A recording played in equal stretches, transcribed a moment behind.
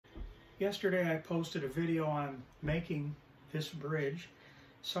Yesterday I posted a video on making this bridge,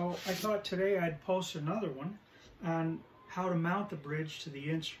 so I thought today I'd post another one on how to mount the bridge to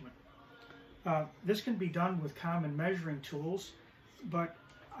the instrument. This can be done with common measuring tools, but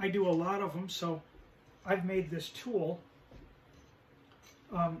I do a lot of them, so I've made this tool.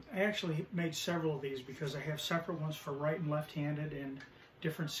 I actually made several of these because I have separate ones for right and left-handed and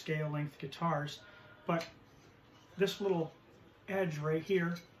different scale length guitars, but this little edge right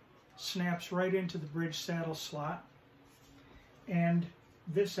here snaps right into the bridge saddle slot, and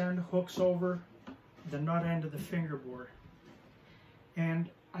this end hooks over the nut end of the fingerboard. And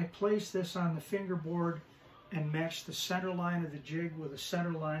I place this on the fingerboard and match the center line of the jig with a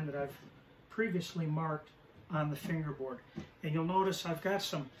center line that I've previously marked on the fingerboard. And you'll notice I've got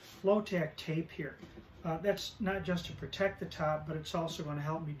some low-tack tape here. That's not just to protect the top, but it's also going to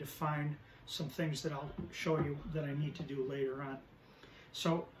help me define some things that I'll show you that I need to do later on.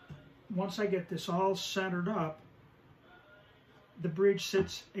 So once I get this all centered up, the bridge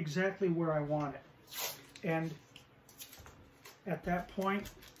sits exactly where I want it. And at that point,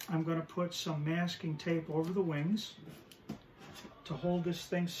 I'm going to put some masking tape over the wings to hold this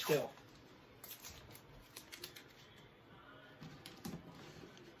thing still.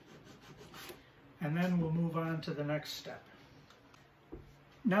 And then we'll move on to the next step.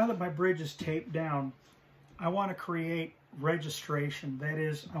 Now that my bridge is taped down, I want to create registration. That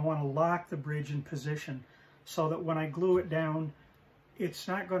is, I want to lock the bridge in position so that when I glue it down, it's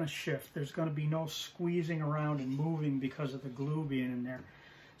not going to shift. There's going to be no squeezing around and moving because of the glue being in there.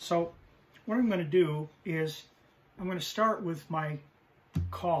 So what I'm going to do is I'm going to start with my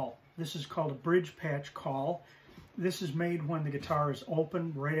caul. This is called a bridge patch caul. This is made when the guitar is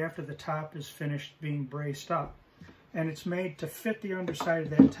open, right after the top is finished being braced up. And it's made to fit the underside of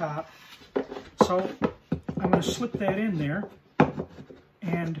that top. So I'm going to slip that in there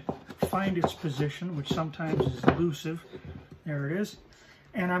and find its position, which sometimes is elusive. There it is.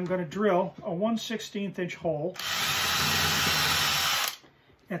 And I'm going to drill a 1/16 inch hole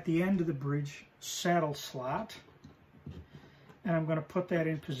at the end of the bridge saddle slot. And I'm going to put that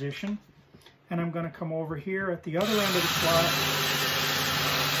in position. And I'm going to come over here at the other end of the slot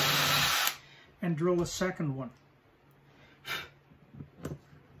and drill a second one.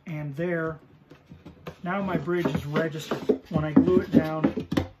 And there, now my bridge is registered. When I glue it down,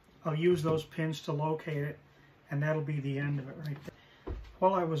 I'll use those pins to locate it, and that'll be the end of it right there.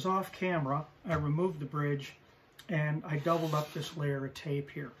 While I was off camera, I removed the bridge and I doubled up this layer of tape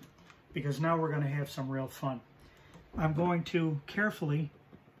here, because now we're going to have some real fun. I'm going to carefully,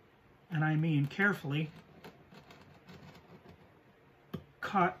 and I mean carefully,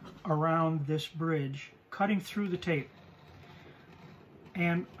 cut around this bridge, cutting through the tape.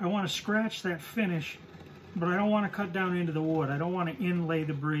 And I want to scratch that finish, but I don't want to cut down into the wood. I don't want to inlay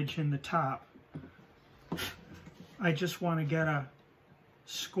the bridge in the top. I just want to get a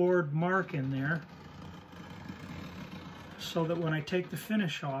scored mark in there so that when I take the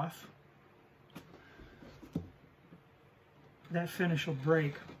finish off, that finish will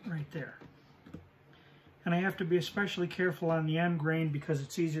break right there. And I have to be especially careful on the end grain because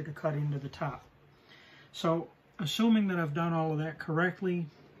it's easier to cut into the top. So, assuming that I've done all of that correctly,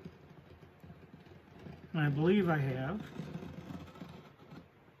 and I believe I have,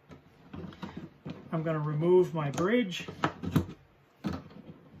 I'm going to remove my bridge,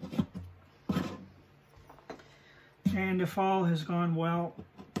 and if all has gone well,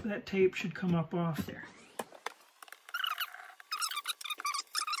 that tape should come up off there.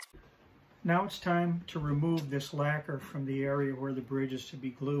 Now it's time to remove this lacquer from the area where the bridge is to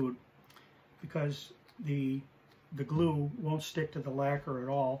be glued, because the glue won't stick to the lacquer at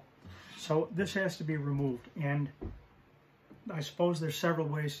all. So this has to be removed, and I suppose there's several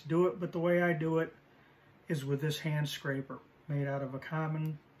ways to do it, but the way I do it is with this hand scraper made out of a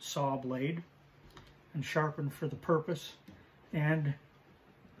common saw blade and sharpened for the purpose. And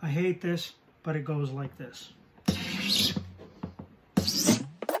I hate this, but it goes like this.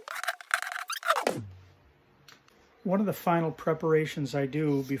 One of the final preparations I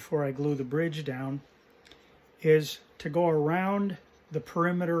do before I glue the bridge down is to go around the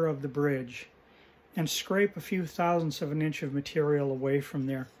perimeter of the bridge and scrape a few thousandths of an inch of material away from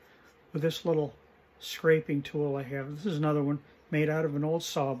there with this little scraping tool I have. This is another one made out of an old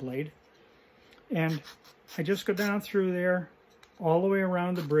saw blade. And I just go down through there all the way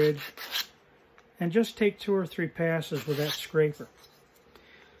around the bridge and just take 2 or 3 passes with that scraper.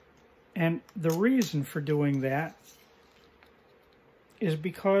 And the reason for doing that is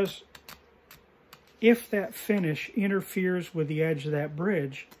because if that finish interferes with the edge of that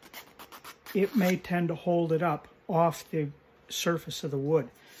bridge, it may tend to hold it up off the surface of the wood.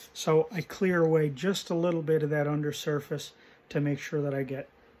 So I clear away just a little bit of that undersurface to make sure that I get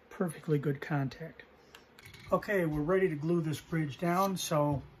perfectly good contact. Okay, we're ready to glue this bridge down,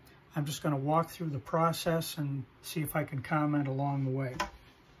 so I'm just going to walk through the process and see if I can comment along the way.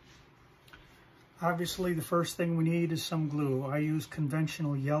 Obviously, the first thing we need is some glue. I use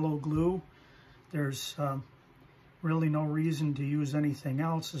conventional yellow glue. There's really no reason to use anything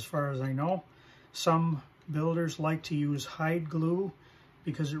else as far as I know. Some builders like to use hide glue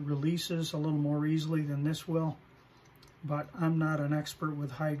because it releases a little more easily than this will, but I'm not an expert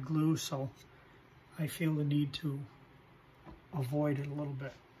with hide glue, so I feel the need to avoid it a little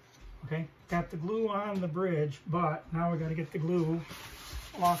bit. Okay, got the glue on the bridge, but now we got to get the glue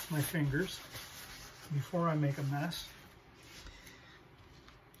off my fingers before I make a mess.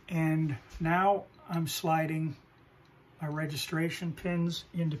 And now I'm sliding my registration pins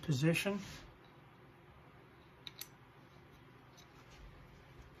into position.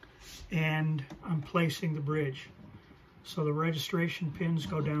 And I'm placing the bridge. So the registration pins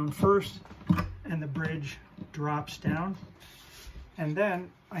go down first and the bridge drops down. And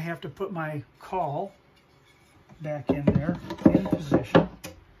then I have to put my caul back in there, in position,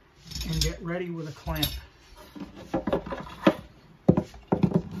 and get ready with a clamp.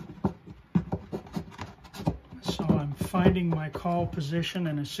 So I'm finding my caul position,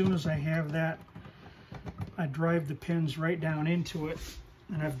 and as soon as I have that, I drive the pins right down into it.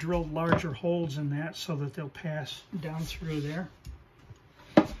 And I've drilled larger holes in that so that they'll pass down through there.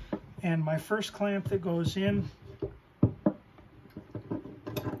 And my first clamp that goes in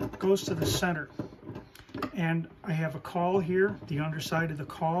goes to the center. And I have a caul here. The underside of the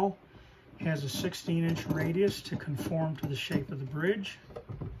caul has a 16-inch radius to conform to the shape of the bridge.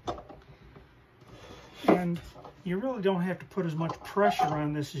 And you really don't have to put as much pressure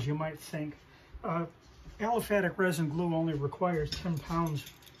on this as you might think. Aliphatic resin glue only requires 10 pounds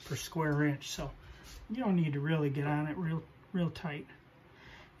per square inch, so you don't need to really get on it real tight.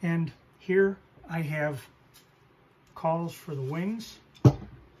 And here I have cauls for the wings,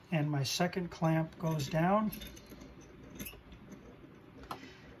 and my second clamp goes down.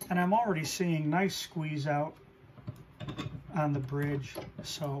 And I'm already seeing nice squeeze out on the bridge,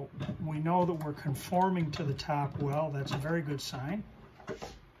 so we know that we're conforming to the top well. That's a very good sign.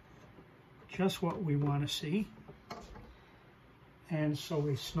 Just what we want to see. And so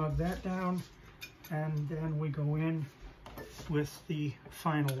we snug that down, and then we go in with the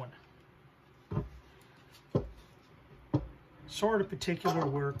final one. Sort of particular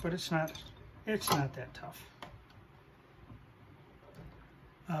work, but it's not that tough.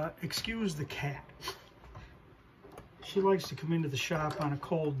 Excuse the cat. She likes to come into the shop on a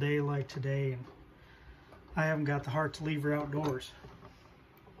cold day like today, and I haven't got the heart to leave her outdoors.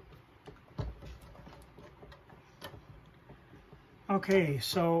 Okay,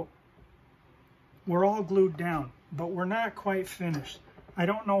 so we're all glued down, but we're not quite finished. I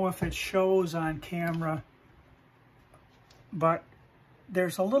don't know if it shows on camera, but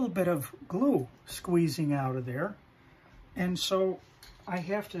there's a little bit of glue squeezing out of there. And so I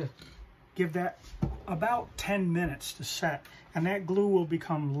have to give that about 10 minutes to set. And that glue will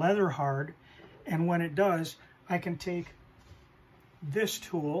become leather hard. And when it does, I can take this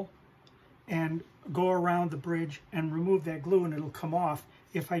tool and go around the bridge and remove that glue, and it'll come off.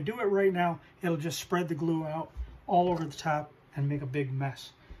 If I do it right now, it'll just spread the glue out all over the top and make a big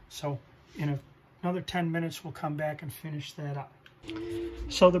mess. So in another 10 minutes, we'll come back and finish that up.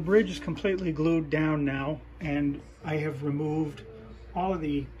 So the bridge is completely glued down now, and I have removed all of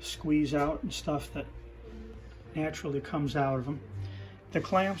the squeeze out and stuff that naturally comes out of them. The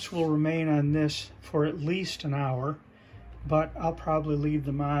clamps will remain on this for at least an hour, but I'll probably leave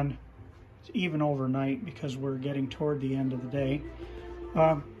them on even overnight because we're getting toward the end of the day.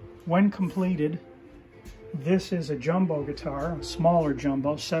 When completed, this is a jumbo guitar, a smaller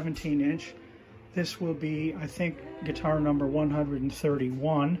jumbo, 17-inch. This will be, I think, guitar number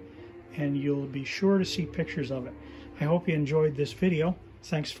 131, and you'll be sure to see pictures of it. I hope you enjoyed this video.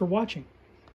 Thanks for watching.